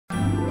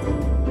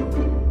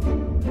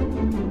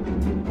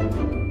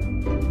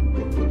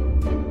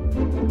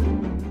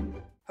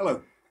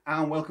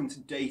and welcome to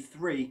day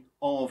 3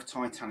 of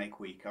Titanic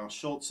Week, our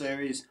short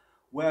series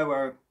where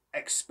we're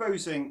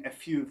exposing a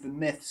few of the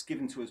myths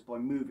given to us by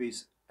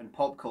movies and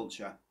pop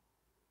culture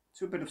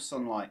to a bit of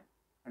sunlight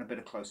and a bit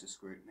of closer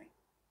scrutiny.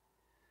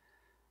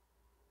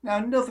 Now,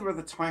 another of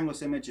the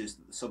timeless images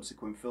that the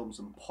subsequent films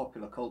and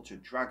popular culture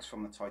drags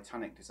from the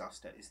Titanic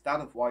disaster is that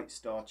of White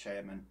Star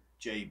chairman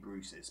J.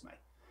 Bruce Ismay,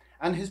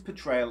 and his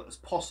portrayal as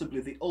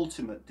possibly the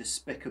ultimate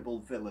despicable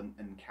villain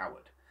and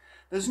coward.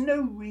 There's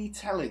no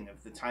retelling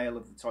of the tale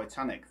of the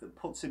Titanic that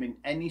puts him in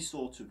any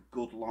sort of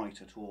good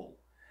light at all.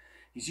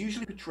 He's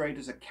usually portrayed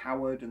as a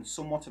coward and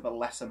somewhat of a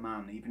lesser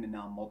man even in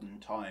our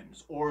modern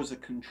times, or as a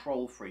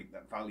control freak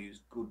that values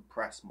good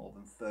press more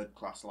than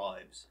third-class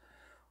lives,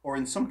 or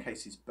in some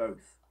cases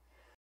both.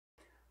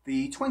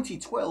 The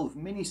 2012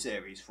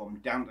 miniseries from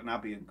Downton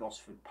Abbey and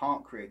Gosford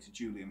Park creator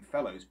Julian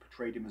Fellowes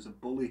portrayed him as a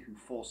bully who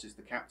forces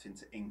the captain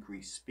to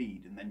increase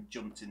speed and then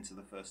jumped into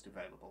the first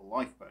available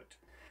lifeboat.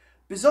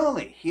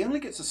 Bizarrely, he only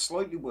gets a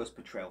slightly worse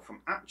portrayal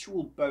from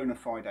actual bona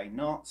fide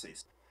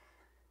Nazis.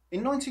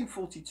 In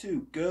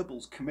 1942,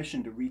 Goebbels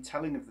commissioned a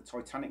retelling of the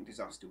Titanic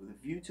disaster with a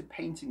view to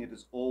painting it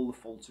as all the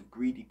fault of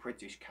greedy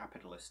British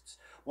capitalists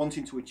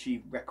wanting to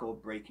achieve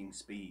record-breaking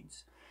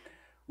speeds,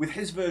 with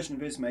his version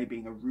of Ismay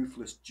being a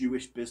ruthless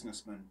Jewish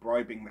businessman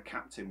bribing the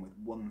captain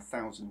with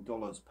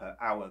 $1,000 per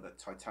hour that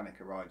Titanic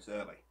arrives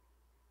early.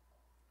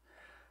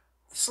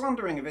 The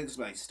slandering of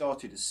Ismay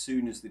started as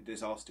soon as the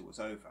disaster was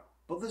over,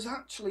 but there's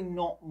actually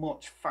not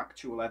much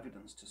factual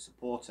evidence to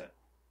support it.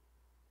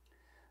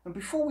 And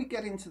before we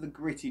get into the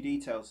gritty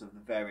details of the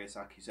various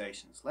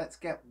accusations, let's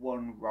get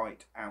one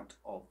right out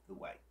of the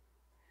way.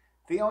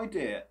 The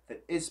idea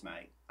that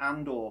Ismay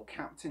and/or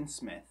Captain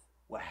Smith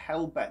were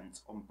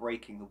hell-bent on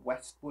breaking the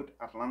Westward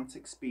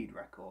Atlantic speed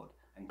record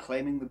and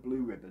claiming the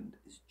blue ribbon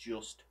is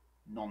just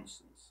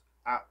nonsense.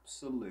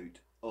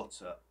 Absolute,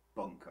 utter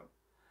bunkum.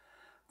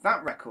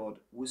 That record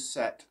was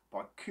set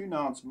by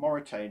Cunard's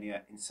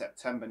Mauritania in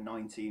September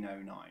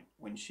 1909,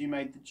 when she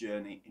made the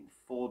journey in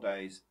 4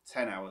 days,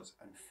 10 hours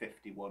and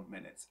 51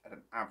 minutes at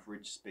an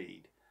average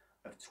speed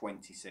of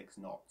 26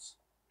 knots.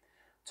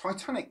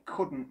 Titanic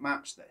couldn't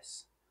match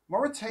this.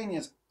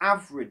 Mauritania's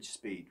average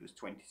speed was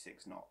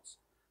 26 knots.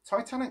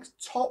 Titanic's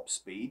top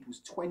speed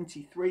was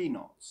 23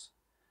 knots.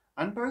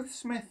 And both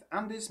Smith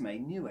and Ismay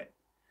knew it.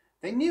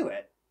 They knew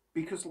it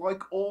because,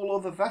 like all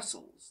other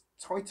vessels,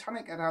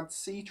 Titanic had had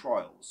sea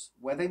trials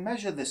where they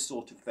measure this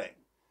sort of thing.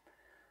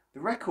 The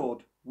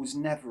record was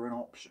never an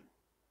option.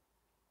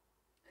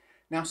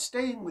 Now,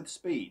 staying with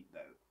speed,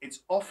 though, it's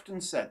often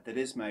said that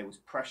Ismay was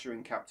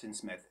pressuring Captain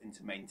Smith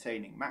into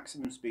maintaining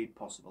maximum speed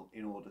possible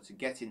in order to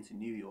get into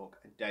New York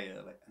a day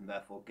early and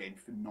therefore gain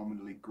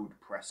phenomenally good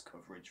press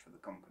coverage for the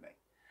company,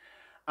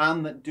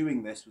 and that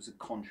doing this was a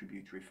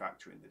contributory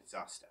factor in the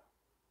disaster.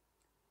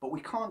 But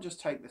we can't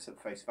just take this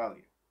at face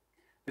value.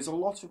 There's a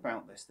lot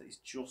about this that is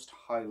just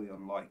highly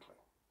unlikely.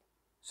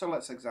 So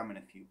let's examine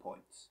a few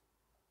points.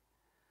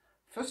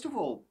 First of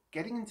all,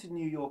 getting into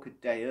New York a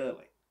day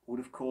early would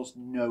have caused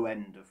no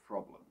end of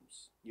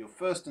problems. Your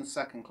first and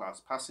second class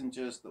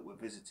passengers that were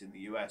visiting the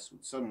US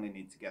would suddenly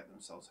need to get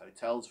themselves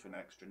hotels for an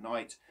extra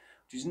night,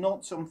 which is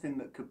not something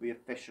that could be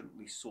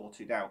efficiently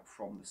sorted out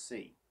from the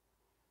sea.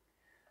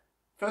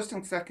 First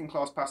and second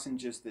class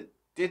passengers that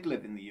did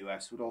live in the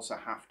US would also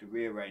have to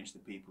rearrange the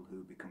people who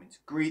would be coming to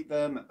greet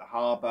them at the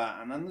harbour,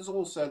 and then there's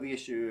also the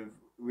issue of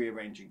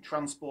rearranging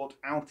transport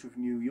out of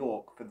New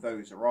York for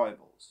those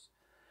arrivals.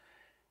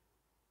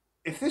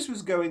 If this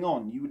was going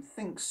on, you would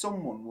think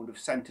someone would have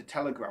sent a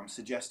telegram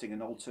suggesting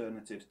an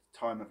alternative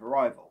time of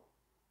arrival,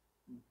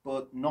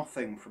 but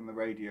nothing from the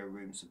radio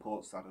room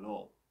supports that at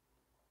all.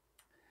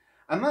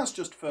 And that's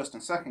just first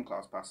and second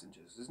class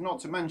passengers. It's not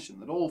to mention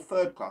that all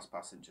third class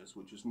passengers,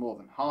 which was more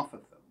than half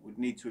of them, would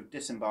need to have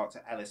disembarked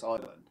at Ellis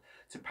Island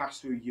to pass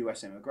through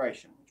US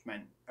immigration, which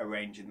meant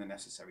arranging the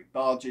necessary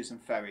barges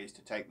and ferries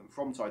to take them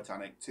from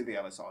Titanic to the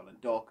Ellis Island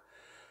dock,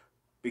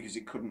 because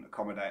it couldn't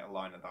accommodate a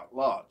liner that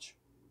large.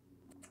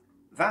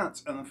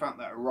 That, and the fact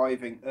that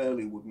arriving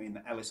early would mean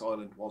that Ellis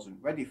Island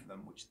wasn't ready for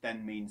them, which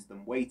then means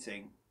them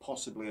waiting,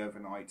 possibly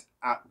overnight,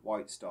 at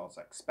White Star's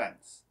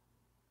expense.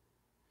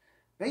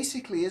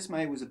 Basically,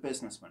 Ismay was a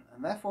businessman,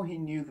 and therefore he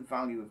knew the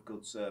value of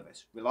good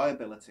service,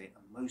 reliability,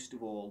 and most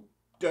of all,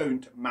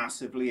 don't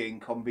massively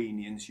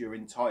inconvenience your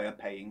entire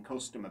paying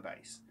customer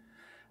base,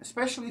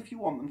 especially if you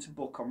want them to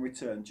book on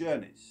return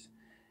journeys.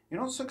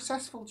 You're not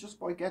successful just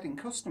by getting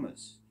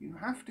customers, you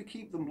have to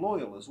keep them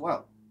loyal as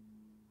well.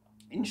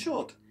 In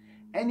short,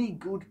 any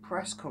good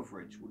press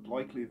coverage would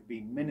likely have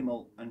been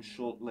minimal and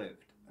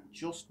short-lived, and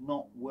just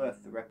not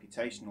worth the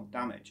reputational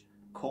damage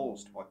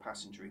caused by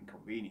passenger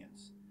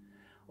inconvenience.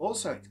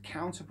 Also, it's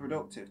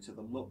counterproductive to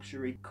the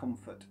luxury,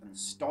 comfort and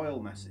style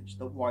message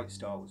that White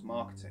Star was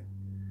marketing.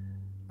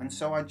 And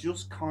so I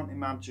just can't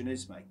imagine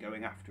Ismay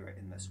going after it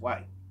in this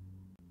way.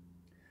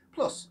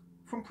 Plus,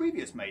 from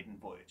previous maiden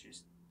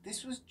voyages,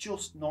 this was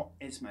just not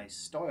Ismay's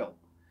style.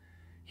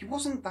 He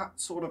wasn't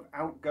that sort of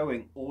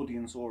outgoing,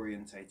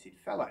 audience-orientated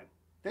fellow.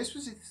 This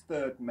was his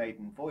third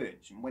maiden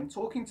voyage, and when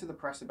talking to the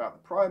press about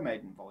the prior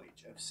maiden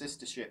voyage of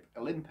sister ship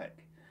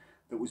Olympic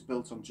that was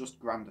built on just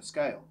grander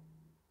scale,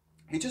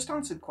 he just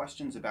answered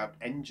questions about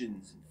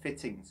engines and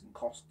fittings and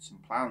costs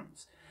and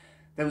plans.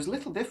 There was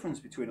little difference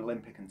between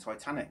Olympic and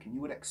Titanic, and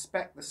you would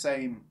expect the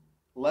same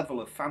level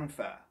of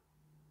fanfare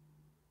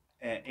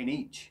in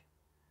each.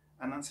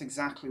 And that's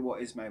exactly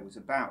what Ismay was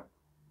about.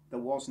 There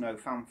was no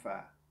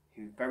fanfare.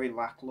 He was a very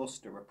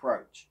lacklustre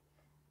approach.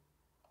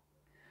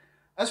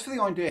 As for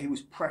the idea he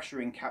was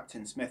pressuring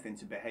Captain Smith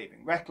into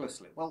behaving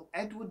recklessly, well,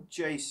 Edward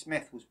J.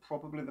 Smith was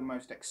probably the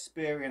most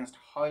experienced,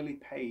 highly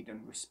paid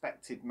and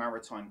respected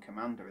maritime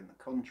commander in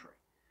the country.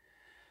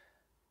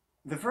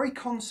 The very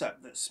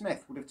concept that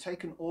Smith would have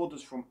taken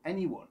orders from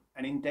anyone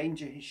and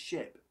endanger his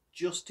ship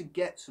just to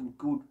get some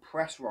good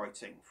press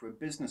writing for a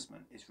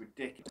businessman is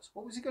ridiculous.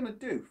 What was he going to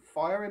do?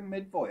 Fire him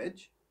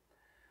mid-voyage?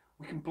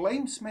 We can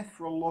blame Smith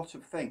for a lot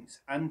of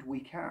things, and we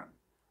can,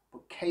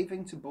 but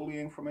caving to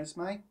bullying from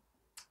Ismay?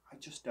 I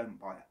just don't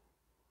buy it.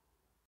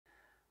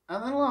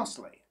 And then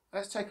lastly,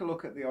 let's take a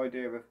look at the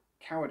idea of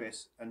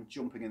cowardice and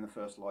jumping in the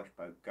first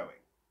lifeboat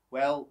going.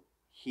 Well,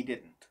 he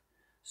didn't.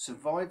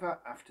 Survivor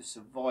after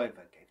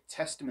survivor gave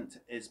testament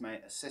to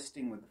Ismay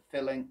assisting with the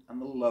filling and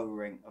the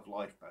lowering of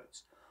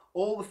lifeboats.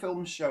 All the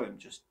films show him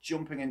just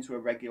jumping into a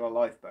regular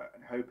lifeboat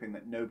and hoping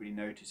that nobody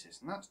notices,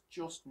 and that's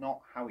just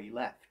not how he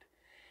left.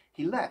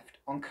 He left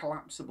on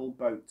collapsible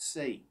boat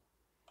C.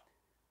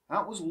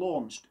 That was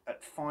launched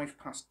at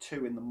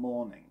 2:05 in the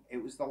morning.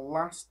 It was the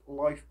last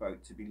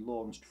lifeboat to be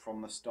launched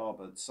from the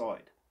starboard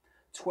side.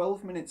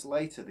 12 minutes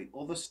later, the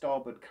other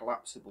starboard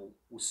collapsible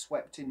was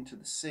swept into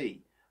the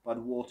sea by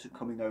the water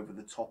coming over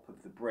the top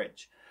of the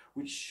bridge,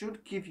 which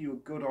should give you a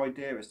good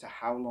idea as to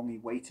how long he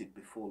waited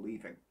before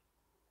leaving.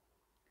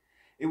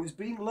 It was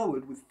being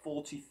lowered with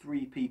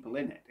 43 people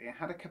in it. It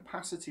had a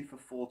capacity for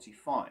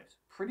 45.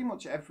 Pretty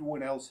much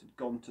everyone else had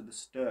gone to the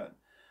stern.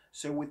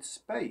 So with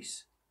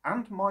space,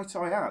 and might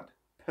I add,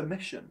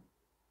 permission,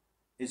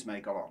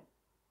 Ismay got on.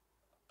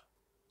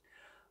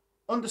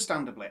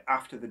 Understandably,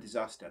 after the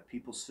disaster,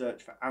 people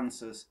searched for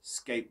answers,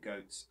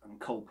 scapegoats and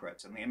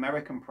culprits, and the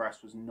American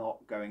press was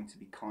not going to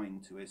be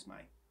kind to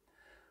Ismay.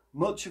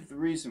 Much of the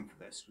reason for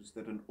this was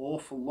that an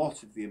awful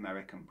lot of the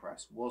American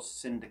press was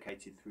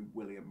syndicated through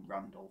William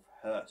Randolph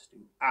Hearst,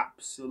 who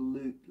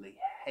absolutely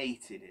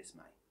hated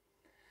Ismay.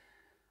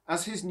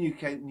 As his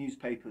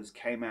newspapers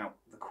came out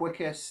the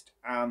quickest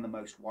and the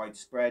most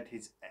widespread,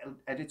 his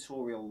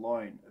editorial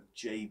line of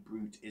J.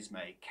 Brute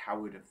Ismay,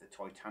 coward of the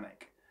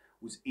Titanic,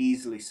 was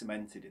easily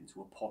cemented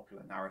into a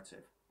popular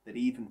narrative that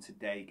even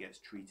today gets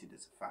treated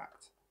as a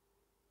fact.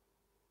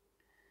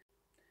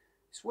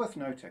 It's worth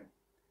noting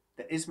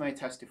that Ismay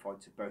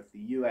testified to both the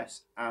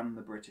US and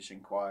the British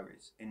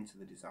inquiries into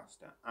the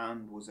disaster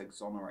and was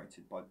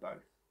exonerated by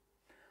both.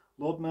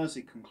 Lord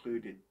Mersey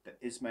concluded that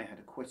Ismay had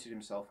acquitted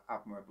himself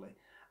admirably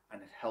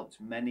and had helped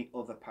many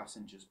other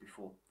passengers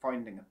before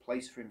finding a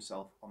place for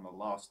himself on the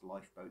last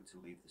lifeboat to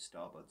leave the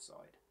starboard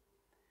side.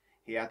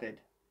 He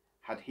added,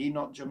 had he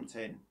not jumped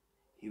in,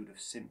 he would have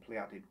simply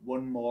added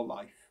one more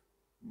life,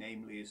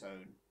 namely his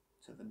own,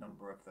 to the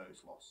number of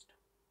those lost.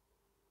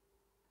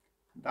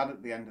 And that,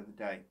 at the end of the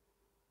day,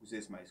 was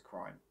Ismay's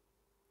crime.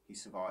 He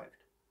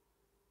survived,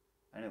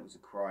 and it was a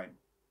crime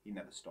he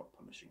never stopped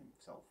punishing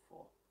himself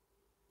for.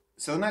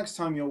 So the next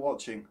time you're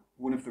watching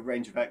one of the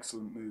range of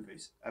excellent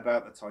movies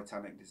about the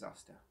Titanic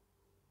disaster,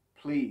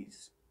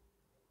 please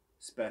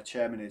spare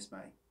Chairman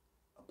Ismay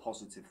a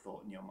positive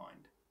thought in your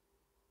mind.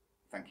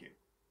 Thank you.